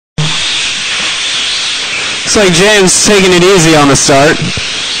Looks like James taking it easy on the start.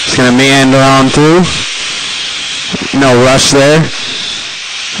 Just going to meander on through. No rush there.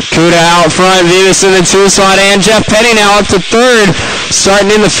 Kuda out front, Vivas in the 2 spot, and Jeff Penny now up to 3rd.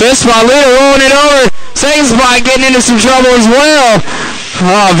 Starting in the 5th spot, Lita rolling it over. 2nd spot getting into some trouble as well.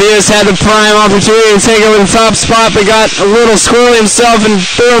 Oh, Vivas had the prime opportunity to take over the top spot, but got a little squirrely himself and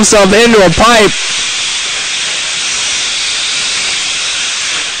threw himself into a pipe.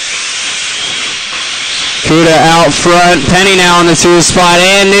 Kuda out front, Penny now on the 2 spot,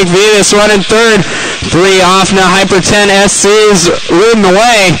 and Nick Vivas running 3rd. 3 off now, Hyper 10 SC's leading the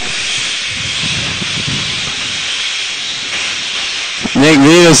way. Nick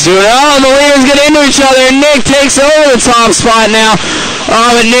Vivas doing, the leaders get into each other, and Nick takes over the top spot now.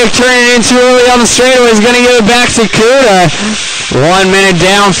 Oh, but Nick turning it in too early on the straightaway is going to give it back to Kuda. 1 minute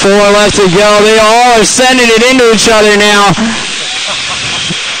down, 4 left to go. They all are sending it into each other now.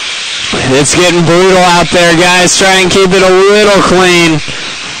 It's getting brutal out there, guys. Try and keep it a little clean.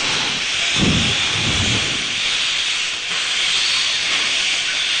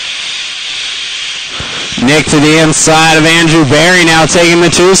 Nick to the inside of Andrew Barry now taking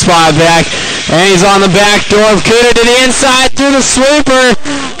the 2 spot back. And he's on the back door of Kuda to the inside through the sweeper.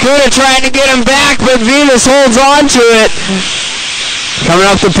 Kuda trying to get him back, but Vivas holds on to it. Coming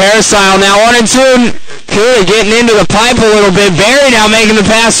up the peristyle now, 1 and 2. Kuda getting into the pipe a little bit. Barry now making the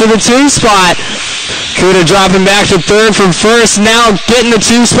pass to the 2 spot. Kuda dropping back to 3rd from 1st. Now getting the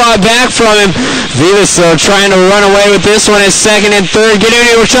 2 spot back from him. Vivas though trying to run away with this one as 2nd and 3rd. Get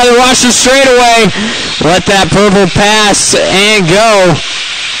into each other. Watch the straightaway. Let that purple pass and go.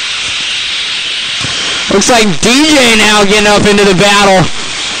 Looks like DJ now getting up into the battle.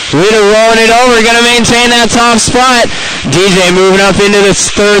 Rita rolling it over, going to maintain that top spot. DJ moving up into the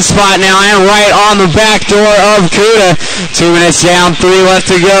 3rd spot now and right on the back door of Kuda. 2 minutes down, 3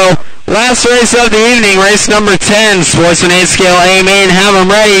 left to go. Last race of the evening, race number 10, Sportsman 8 Scale A Main. Have them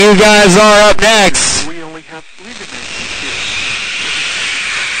ready. You guys are up next. We only have 3 dimensions here.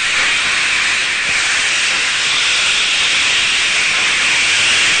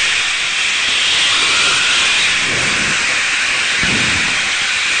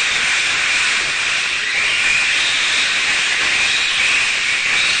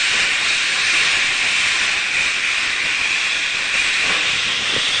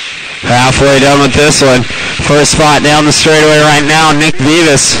 Halfway done with this one. 1st spot down the straightaway right now. Nick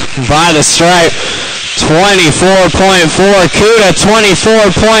Vivas by the stripe. 24.4. Kuda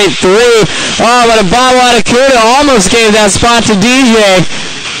 24.3. Oh, but a bottle out of Kuda almost gave that spot to DJ.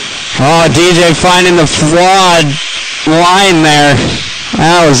 Oh, DJ finding the flawed line there.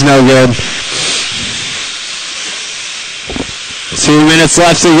 That was no good. 2 minutes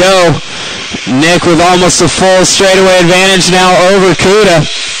left to go. Nick with almost a full straightaway advantage now over Kuda.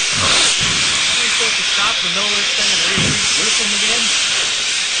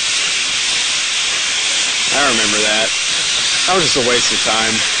 I remember that. That was just a waste of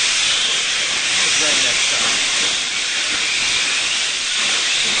time.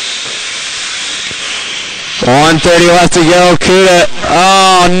 1:30 left to go. Kuda.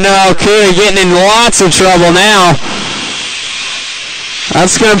 Oh no, Kuda getting in lots of trouble now.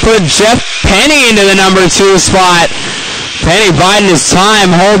 That's going to put Jeff Penny into the number 2 spot. Penny biding his time,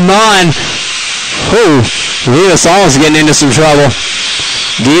 holding on. Ooh, Vivas almost getting into some trouble.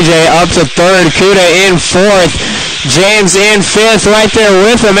 DJ up to 3rd, Kuda in 4th, James in 5th, right there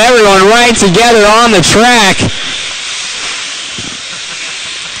with him. Everyone right together on the track.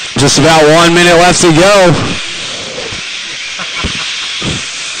 Just about 1 minute left to go.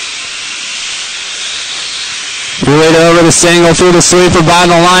 Rolled over the single through the sweeper by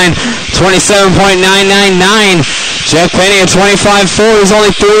the line. 27.999. Jeff Penny at 25.4. He's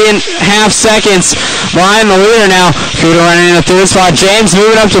only 3.5 seconds behind the leader now. Kuda running in the 3rd spot. James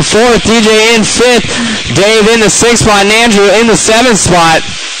moving up to 4th. DJ in 5th. Dave in the 6th spot. And Andrew in the 7th spot.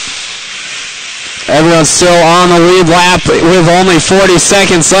 Everyone's still on the lead lap with only 40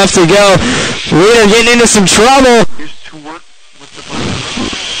 seconds left to go. Leader getting into some trouble.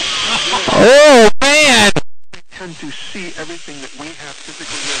 Oh, man. Tend to see everything that we have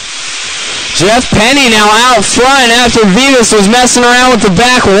physically here. Jeff Penny now out front after Vivas was messing around with the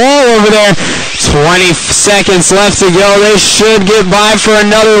back wall over there. 20 seconds left to go. They should get by for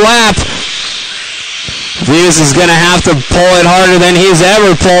another lap. Vivas is going to have to pull it harder than he's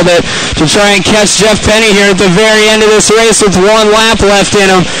ever pulled it to try and catch Jeff Penny here at the very end of this race with 1 lap left in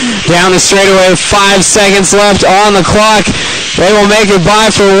him. Down the straightaway with 5 seconds left on the clock. They will make it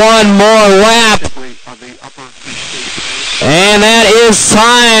by for 1 more lap. And that is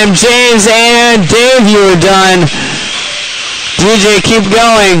time. James and Dave, you are done. DJ, keep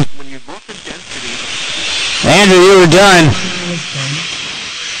going. When you look at density, Andrew, you were done.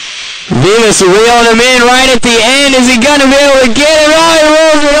 Vivas reeling him in right at the end. Is he going to be able to get it? Oh, he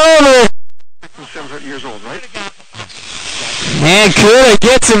rolls it over. 7 years old, right? And Kuda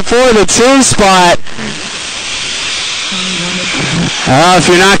gets him for the 2 spot. If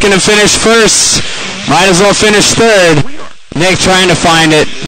you're not going to finish first, might as well finish third. Nick trying to find it.